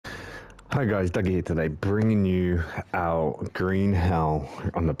Hi guys, Duugggy here today, bringing you out Green Hell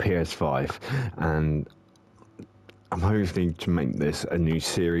on the PS5, and I'm hoping to make this a new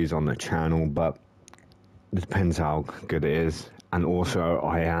series on the channel, but it depends how good it is. And also,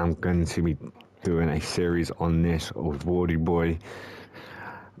 I am going to be doing a series on this of Wardy Boy,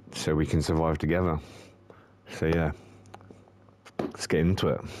 so we can survive together. So yeah, let's get into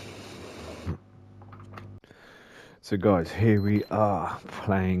it. So guys, here we are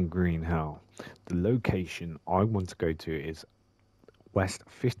playing Green Hell. The location I want to go to is West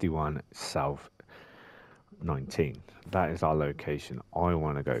 51, South 19. That is our location I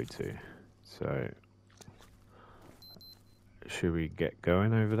want to go to. So, should we get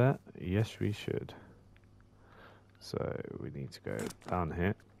going over that? Yes, we should. So, we need to go down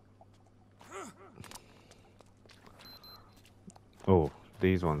here. Oh,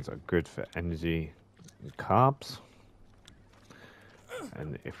 these ones are good for energy and carbs.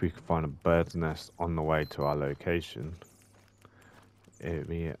 And if we can find a bird's nest on the way to our location, it would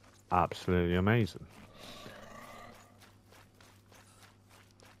be absolutely amazing.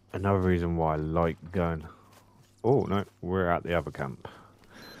 Another reason why I like going... Oh, no, we're at the other camp.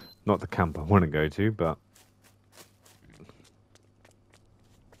 Not the camp I want to go to, but...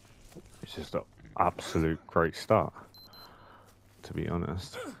 it's just an absolute great start, to be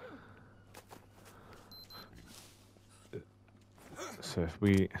honest. So if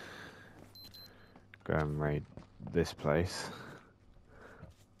we go and raid this place,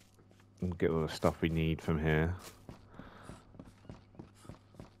 and get all the stuff we need from here.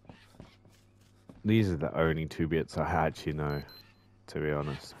 These are the only 2 bits I actually know, to be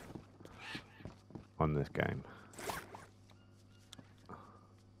honest, on this game.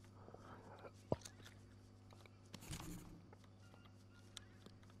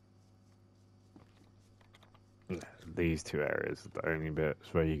 These 2 areas are the only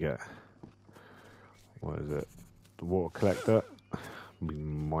bits where you get, what is it, the water collector. We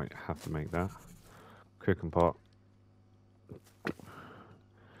might have to make that. Cooking pot.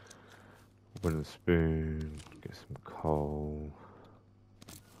 Wooden spoon. Get some coal.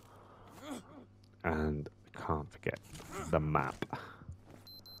 And can't forget the map.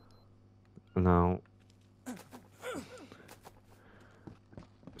 Now,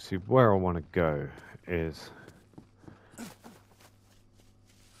 see, where I want to go is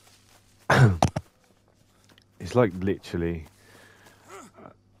it's like literally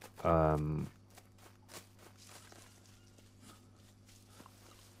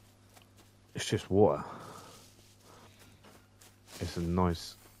it's just water. It's a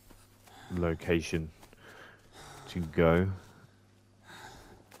nice location to go,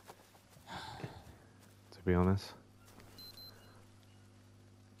 to be honest.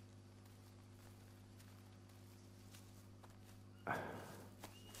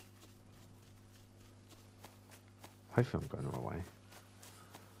 Hopefully I'm going the wrong way.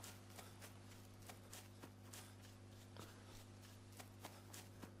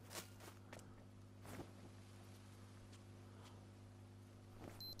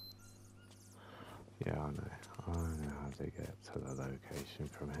 Yeah, I know how to get to the location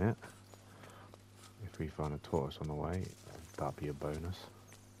from here. If we find a tortoise on the way, that'd be a bonus.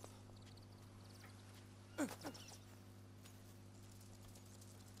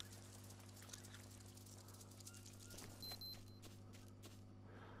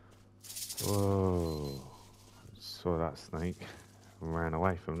 Whoa, saw that snake and ran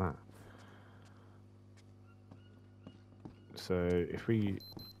away from that. So if we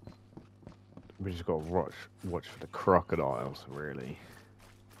just got to watch for the crocodiles, really.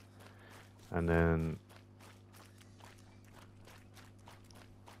 And then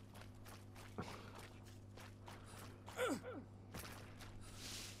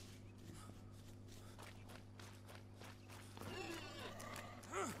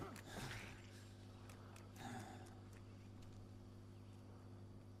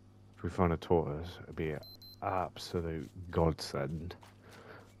if we find a tortoise, it'd be an absolute godsend.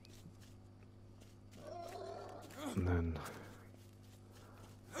 And then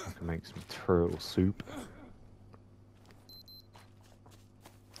I can make some turtle soup.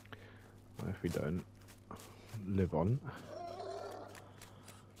 What if we don't live on?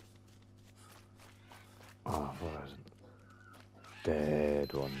 Oh, well, there's a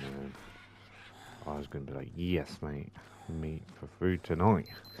dead one, man. I was going to be like, yes, mate, meat for food tonight.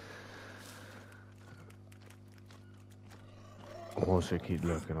 Also keep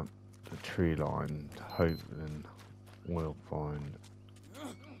looking up the tree line, hoping we'll find...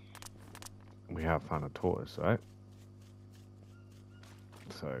 We have found a tortoise, right?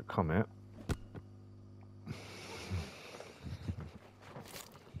 So come here.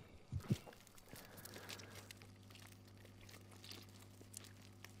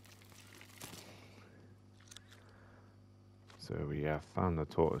 So we have found the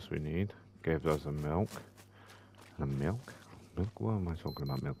tortoise we need. Gave us a milk. A milk? Milk? What am I talking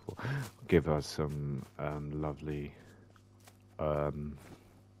about milk for? Give us some lovely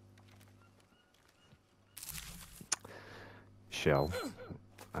shell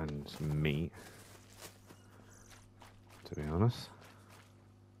and some meat, to be honest.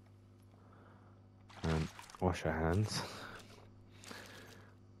 And wash our hands.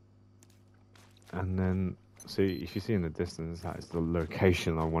 And then, see, if you see in the distance, that is the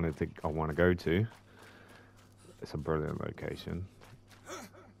location I want to go to. It's a brilliant location.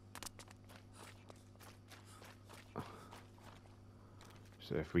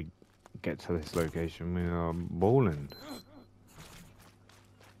 So if we get to this location, we are balling.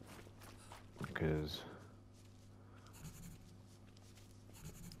 Because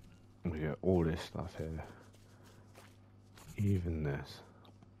we get all this stuff here. Even this.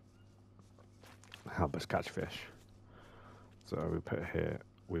 Help us catch fish. So we put here,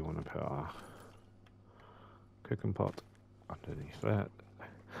 we want to put our cooking pot underneath that.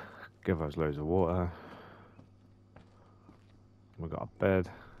 Give us loads of water. We've got a bed.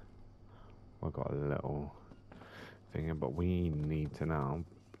 We've got a little thing, but we need to now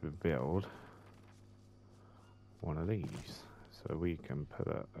build one of these. So we can put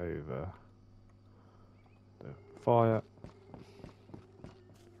it over the fire.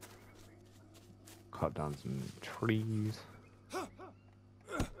 Cut down some trees.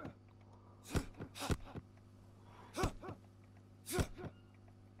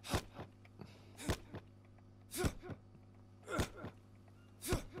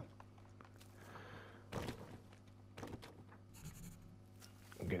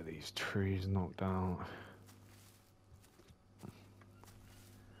 Get these trees knocked out.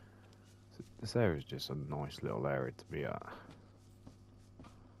 This area is just a nice little area to be at.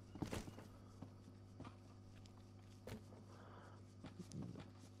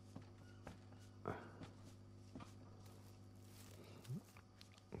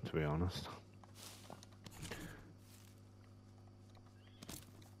 To be honest.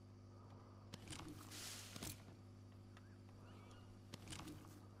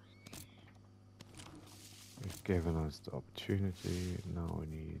 It's given us the opportunity. Now we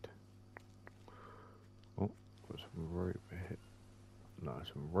need. Oh, got some rope here. No,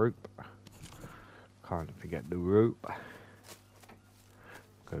 some rope. Can't forget the rope.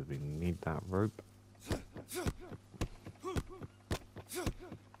 Because we need that rope.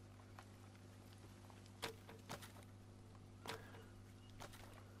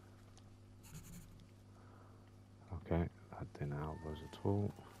 Okay, that didn't help us at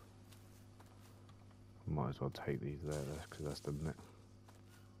all. Might as well take these there, because that's the next.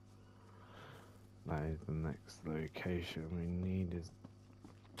 That is the next location we need is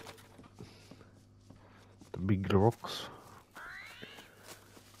the big rocks. I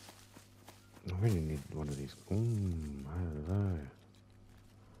really need one of these. Hello.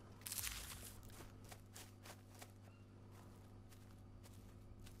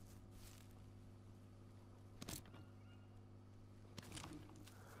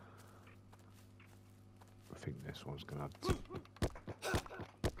 I think this one's gonna have to.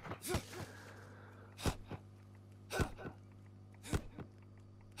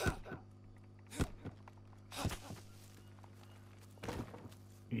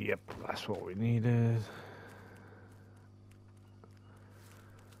 Yep, that's what we needed.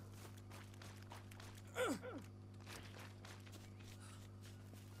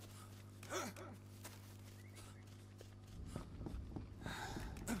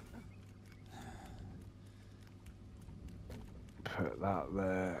 Put that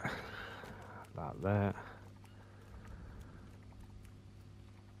there, that there.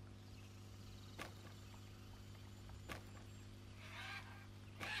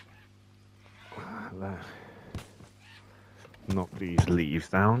 There. Knock these leaves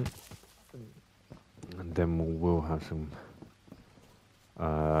down, and then we'll have some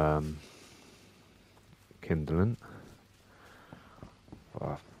kindling for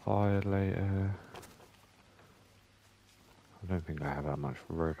our fire later. I don't think I have that much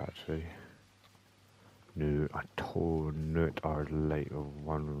rope actually. No, I told it I was late with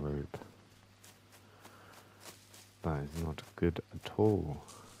one rope. That is not good at all.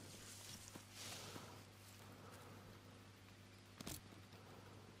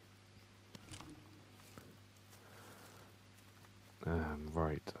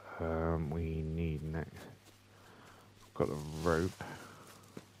 Right, we need next. Got the rope.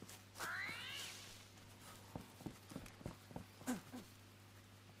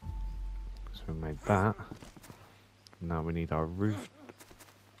 So we made that. Now we need our roof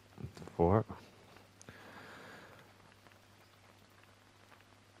for it.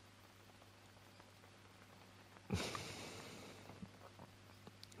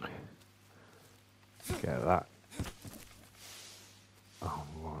 Get that. Oh,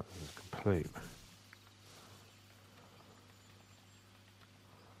 right, this is complete.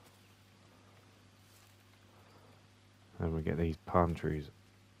 Then we get these palm trees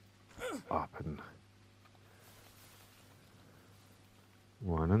up and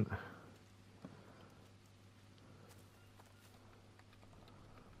running.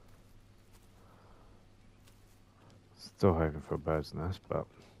 Still hoping for a bird's nest, but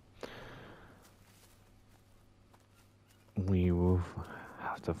we will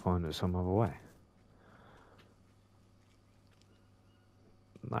have to find it some other way.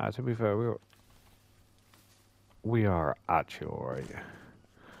 Nah, to be fair, we are actually alright.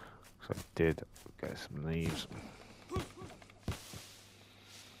 So I did get some leaves. To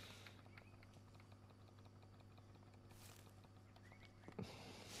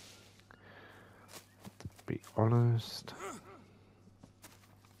be honest.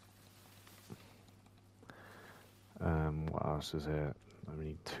 What else is it? I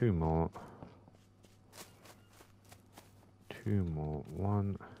need two more. Two more.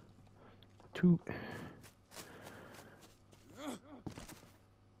 1, 2.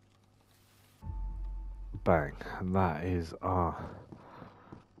 Bang. And that is our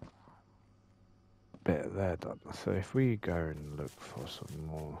bit there done. So if we go and look for some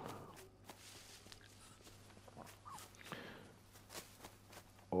more.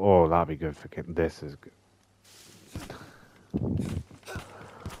 Oh, that'd be good for getting. This is good.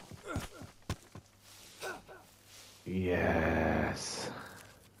 Yes.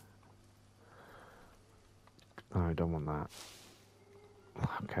 No, I don't want that.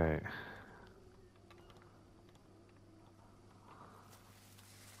 Okay.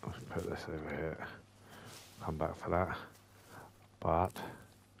 Let's put this over here. Come back for that. But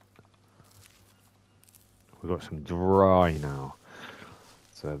we've got some dry now.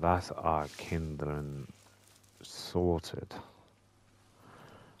 So that's our kindling sorted.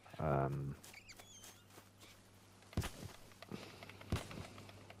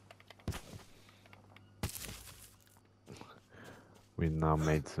 We've now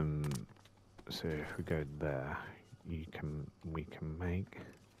made some. So if we go there, we can make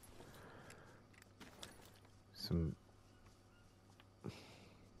some.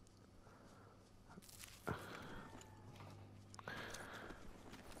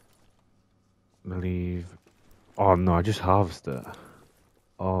 Believe. Oh no! I just harvested it.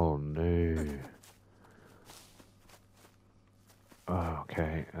 Oh no. Oh,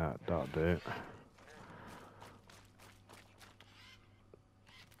 okay, that'll do it.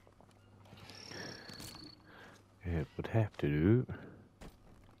 It would have to do.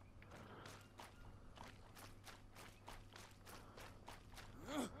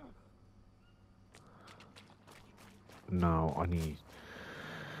 No, I need.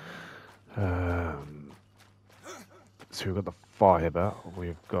 So we've got the fibre.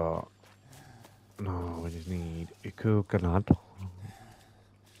 We've got. No, we just need a coconut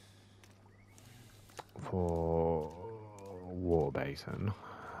for water basin.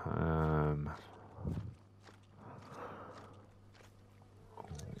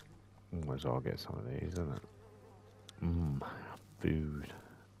 Might as well get some of these, isn't it? Food.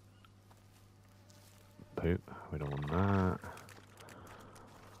 Poop. We don't want that.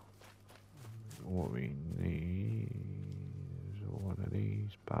 What we need is one of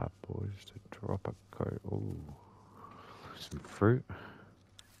these bad boys to drop a coat. Ooh, some fruit.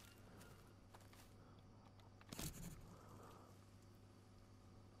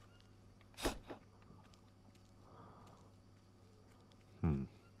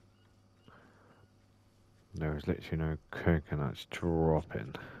 There is literally no coconuts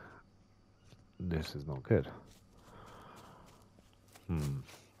dropping. This is not good.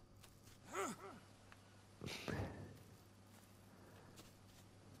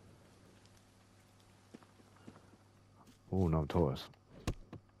 Oh, no tortoise.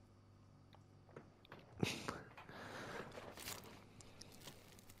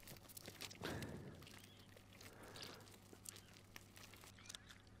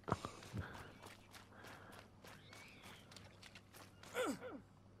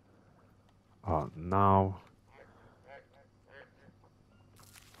 Oh, now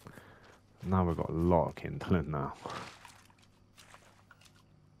we've got a lot of kindling now.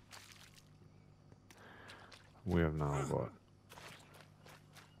 We have now got.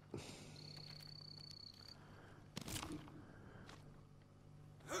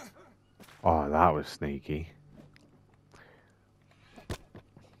 Oh, that was sneaky.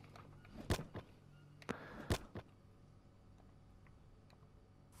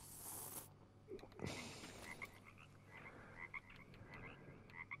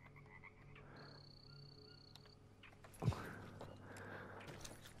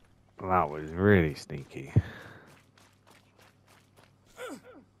 That was really sneaky.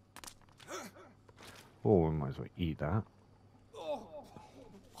 Oh, we might as well eat that.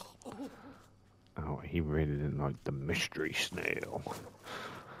 Oh, he really didn't like the mystery snail.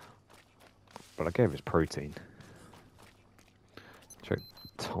 But I gave his protein. Check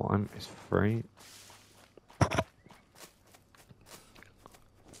time is 3.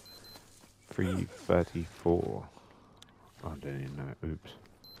 3:34. I didn't even know. Oops.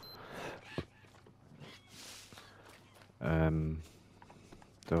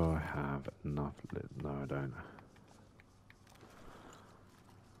 Do I have enough? No, I don't.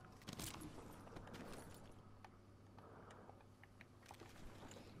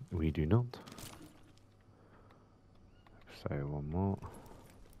 We do not. Say one more.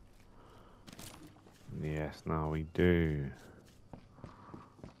 Yes, now we do.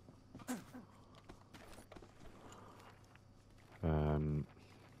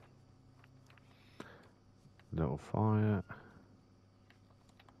 Little fire.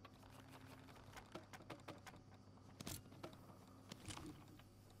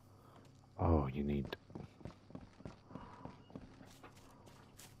 Oh, you need.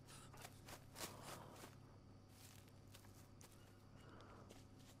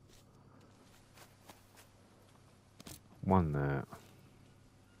 One there.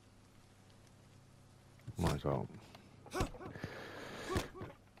 Might as well.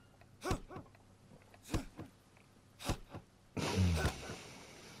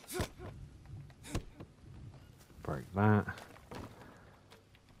 Break that.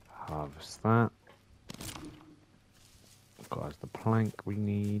 Harvest that. Got the plank we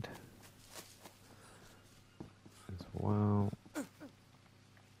need as well.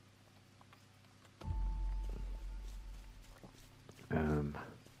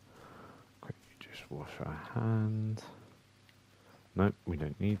 Quickly just wash our hands. Nope, we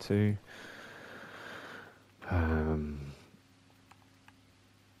don't need to.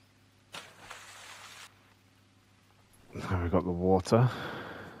 Now we've got the water.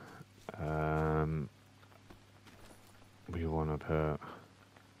 We want to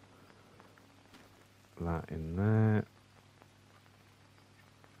put that in there.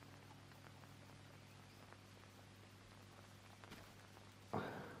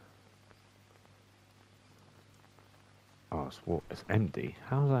 Oh, it's empty.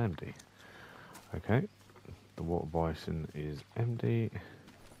 How's that empty? Okay, the water basin is empty.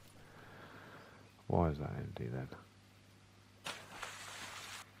 Why is that empty then?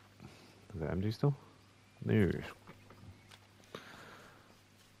 Is it empty still? No.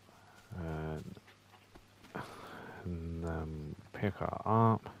 And pick her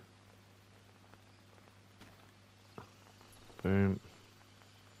up. Boom.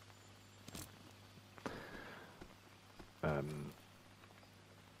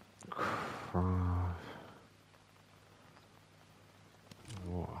 Craft.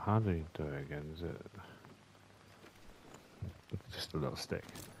 What? How do you do it again? Is it just a little stick?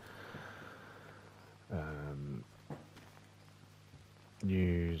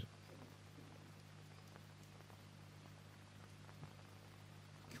 Use.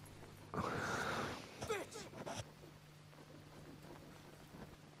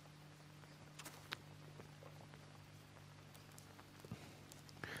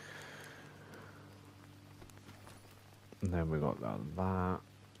 And then we got that. We've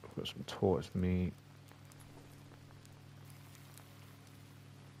got some tortoise meat.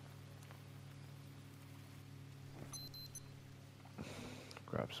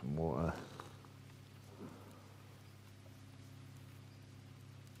 Grab some water.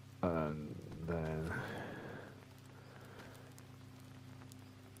 And then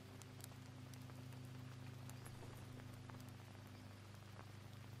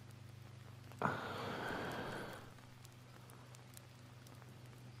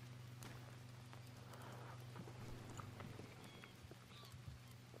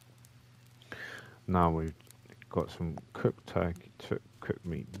now we've got some cooked turkey, cooked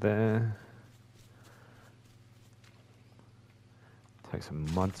meat there. Take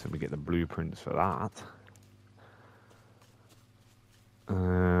some mud so we get the blueprints for that.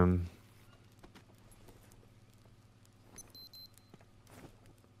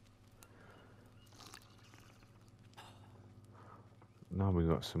 Now we've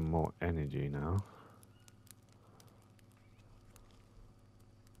got some more energy now.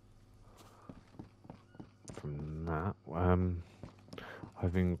 From that, I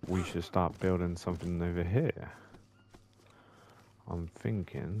think we should start building something over here. I'm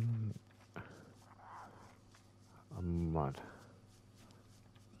thinking a mud.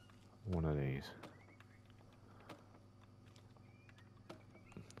 One of these.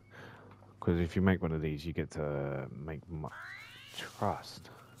 Because if you make one of these, you get to make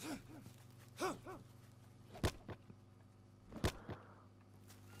trust.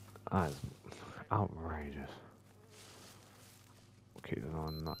 That is outrageous. Keep an eye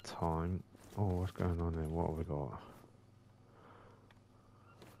on that time. Oh, what's going on here? What have we got?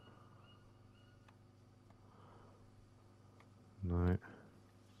 No.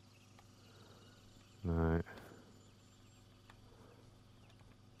 No.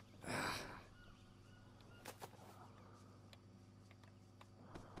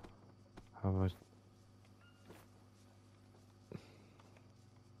 How was...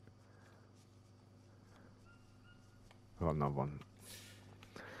 I got another one.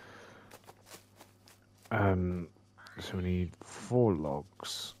 So we need 4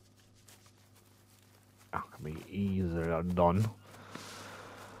 logs. That can be easily done.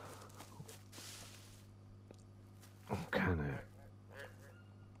 Oh, can it?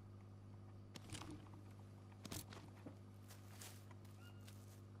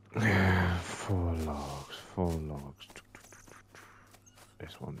 4 logs, 4 logs.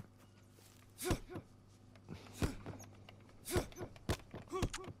 This one.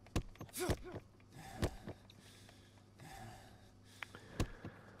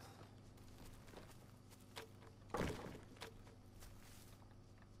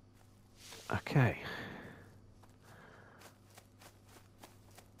 Okay.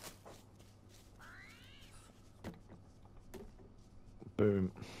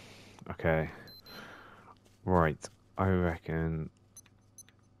 Boom. Okay. Right. I reckon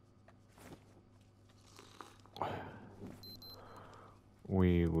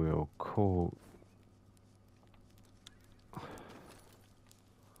we will call...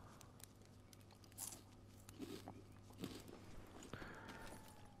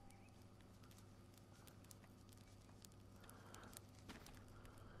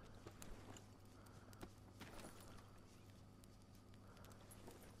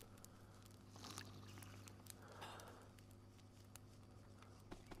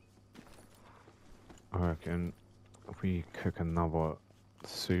 I reckon if we cook another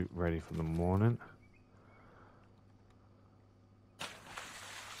soup ready for the morning.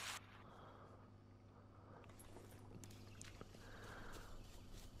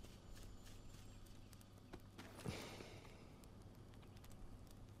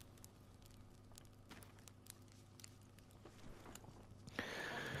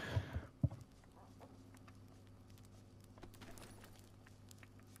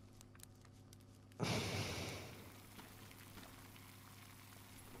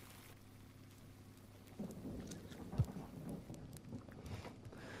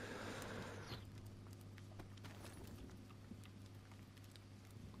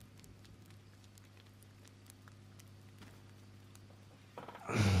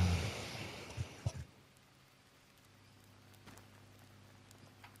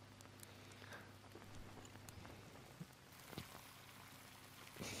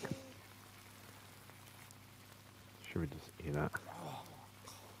 Should we just eat that?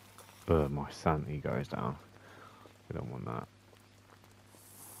 But my sanity goes down. We don't want that.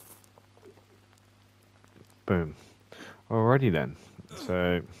 Boom. Alrighty then.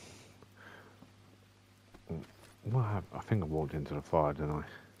 So, what happened? I think I walked into the fire, didn't I?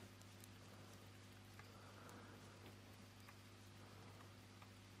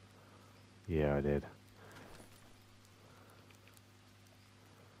 Yeah, I did.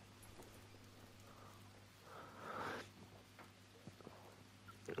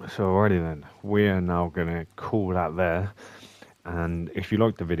 So alrighty then, we are now going to call that there. And if you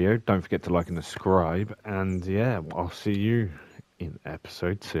liked the video, don't forget to like and subscribe. And yeah, I'll see you in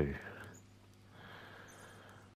episode 2.